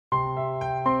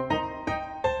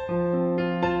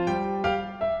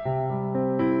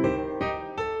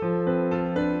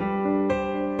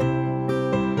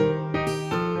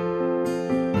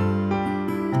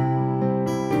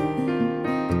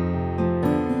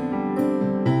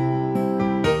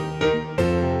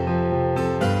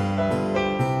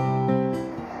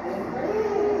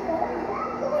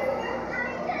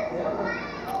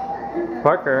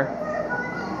Parker,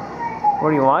 what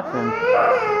are you watching?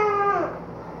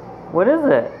 What is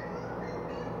it?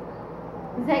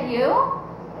 Is that you?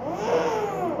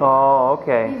 Oh,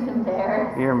 okay. He's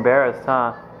embarrassed. You're embarrassed,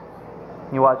 huh?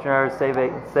 You watching our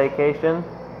staycation?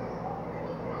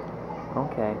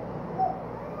 Okay.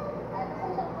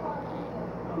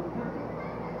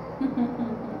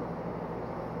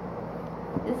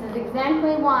 This is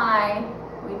exactly why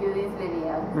we do these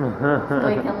videos. So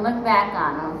we can look back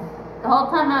on them. The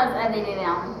whole time I was editing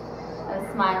them, I was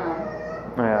smiling.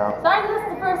 Yeah. Sorry, this is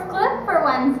the first clip for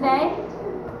Wednesday.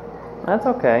 That's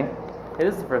okay. It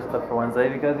is the first clip for Wednesday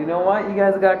because you know what? You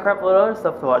guys got a crap load of other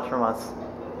stuff to watch from us.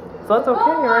 So that's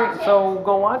okay, right? So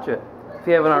go watch it if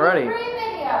you haven't already. 3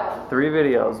 videos. 3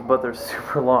 videos, but they're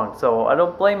super long. So I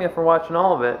don't blame you for watching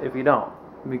all of it if you don't.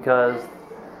 Because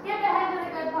Get ahead to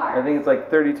the good part. I think it's like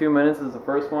 32 minutes is the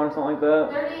first one or something like that.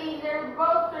 They're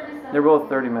both 37. They're both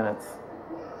 30 minutes.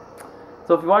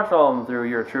 So if you watched all of them through,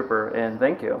 you're a trooper, and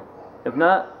thank you. If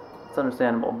not, it's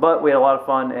understandable. But we had a lot of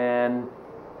fun, and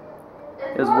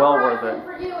it was well worth it.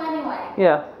 For you anyway.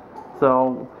 Yeah.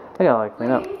 So I gotta like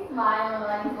clean up. He's smiling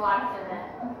when he's watching it.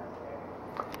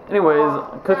 Anyways,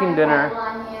 cooking dinner,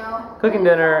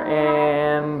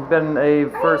 and been a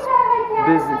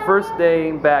first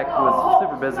day back was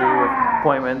super busy with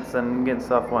appointments and getting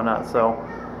stuff and whatnot. So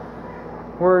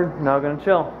we're now gonna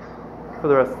chill for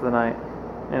the rest of the night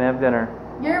and have dinner.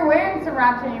 You're wearing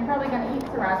sriracha and you're probably gonna eat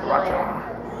sriracha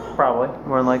later. Probably,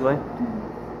 more than likely.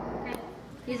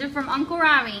 These are from Uncle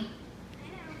Robbie. I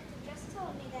know, just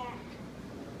told me that.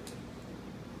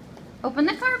 Open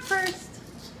the card first.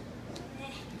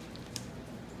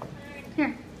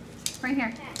 Here, right here.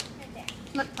 Right there.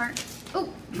 Look, part. Oh.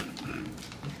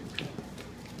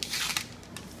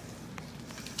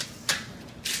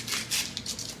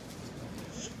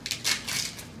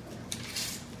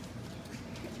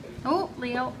 Oh,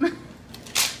 Leo.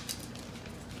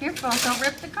 Careful, don't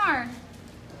rip the card.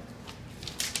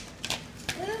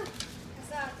 Ooh, I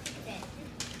saw it fit.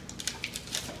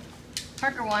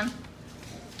 Parker won.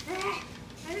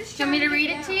 I just Do you want me to read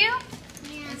it to you?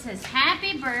 Yeah. It says,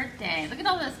 happy birthday. Look at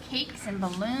all those cakes and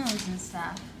balloons and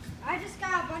stuff. I just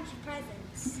got a bunch of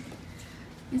presents.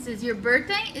 It says, your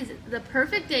birthday is the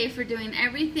perfect day for doing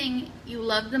everything you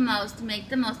love the most. Make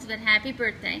the most of it. Happy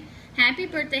birthday. Happy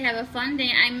birthday. Have a fun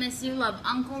day. I miss you. Love,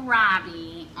 Uncle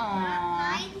Robbie. Aww.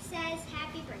 Mine says,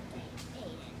 happy birthday,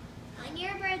 Aiden. On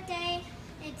your birthday,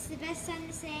 it's the best time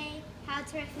to say how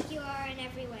terrific you are in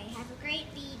every way. Have a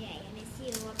great B-day. I miss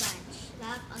you a bunch.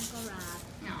 Love, Uncle Rob.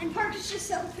 No. And Parker's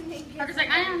just opening his Parker's like,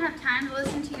 I don't have time to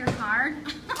listen to your card. I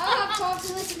don't have time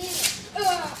to listen either.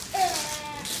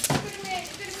 Good win.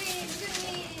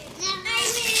 I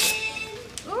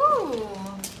win. Ooh,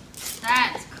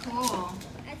 that's cool.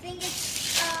 I think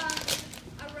it's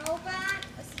a robot,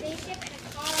 a spaceship, and a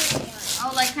car.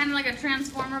 Oh, like kind of like a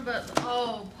transformer, but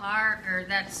oh, Parker,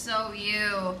 that's so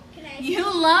you. Can I You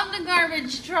love the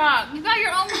garbage truck. You got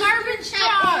your own garbage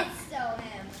truck. That is so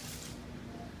him.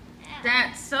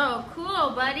 That's so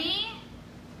cool, buddy.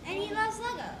 And he loves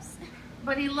Legos.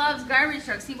 But he loves garbage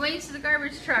trucks. He waits for the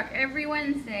garbage truck every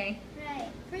Wednesday.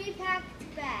 Right.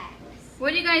 Pre-packed bags.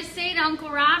 What do you guys say to Uncle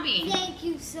Robbie? Thank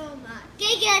you so much.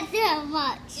 Thank you so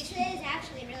much. This is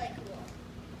actually really cool.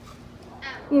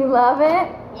 You love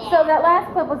it? So that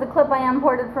last clip was a clip I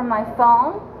imported from my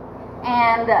phone.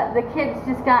 And the kids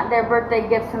just got their birthday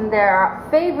gifts from their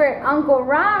favorite Uncle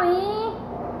Robbie.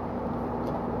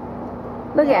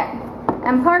 Look at.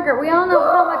 And Parker, we all know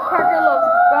how much Parker loves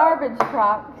garbage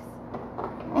trucks.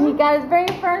 And he got his very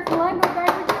first Lego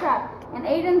garbage truck. And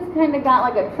Aiden's kind of got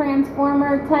like a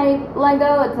transformer type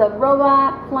Lego. It's a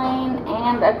robot, plane,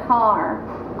 and a car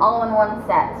all in one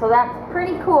set. So that's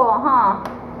pretty cool, huh?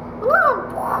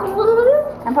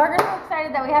 And Parker's so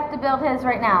excited that we have to build his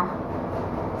right now.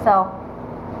 So.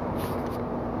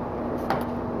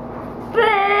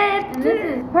 And this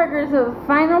is Parker's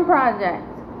final project.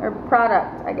 Or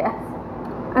product, I guess.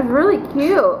 It's really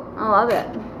cute. I love it.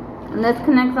 And this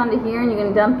connects onto here and you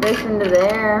can dump this into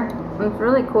there. It's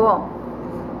really cool.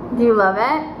 Do you love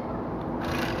it?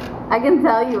 I can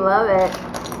tell you love it.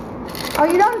 Oh,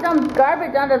 you don't dump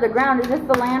garbage under the ground. Is this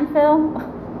the landfill?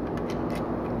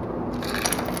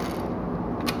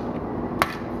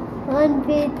 One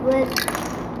big one.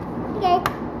 Okay.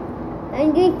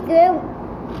 And this through.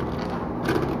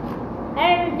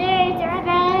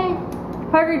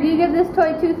 Parker, do you give this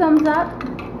toy 2 thumbs up?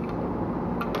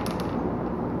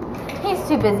 He's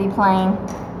too busy playing.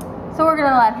 So we're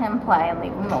gonna let him play and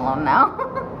leave him alone now.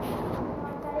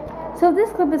 So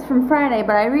this clip is from Friday,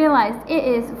 but I realized it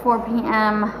is 4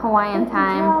 p.m. Hawaiian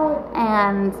time,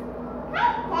 and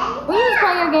Will you just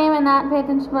play your game and not pay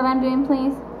attention to what I'm doing,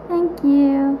 please? Thank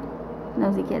you.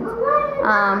 Nosy kids.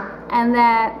 And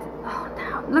that, oh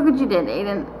no, look what you did,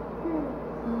 Aiden.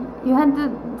 You had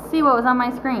to see what was on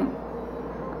my screen.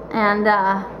 And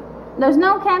there's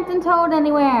no Captain Toad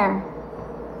anywhere.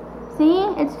 See?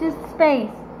 It's just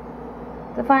space.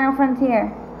 The final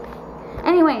frontier.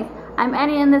 Anyways, I'm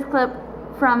editing this clip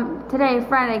from today,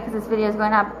 Friday, because this video is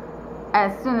going up.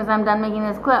 As soon as I'm done making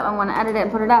this clip, I'm going to edit it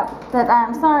and put it up. That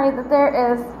I'm sorry that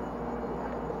there is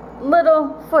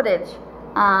little footage.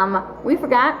 We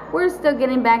forgot. We're still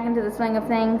getting back into the swing of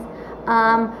things.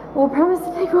 We'll promise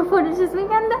to take more footage this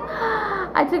weekend.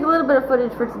 I took a little bit of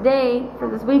footage for today, for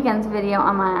this weekend's video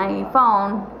on my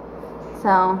phone.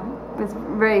 So, it's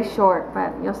very short,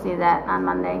 but you'll see that on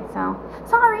Monday. So,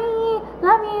 sorry.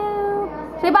 Love you.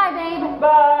 Say bye, babe.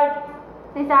 Bye.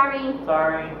 Say sorry.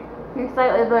 Sorry. You're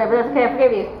slightly blurry, but that's okay. I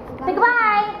forgive you. Say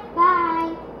goodbye.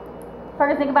 Bye.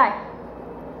 Parker, say goodbye.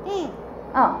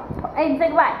 Oh, Aiden, say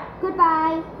goodbye.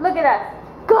 Goodbye. Look at us.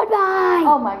 Goodbye.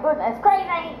 Oh my goodness,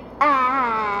 crazy.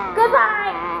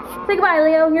 Goodbye. Say goodbye,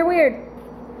 Leo. You're weird.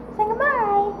 Say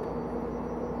goodbye.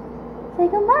 Say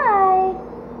goodbye.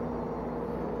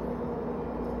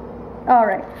 All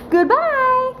right.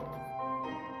 Goodbye.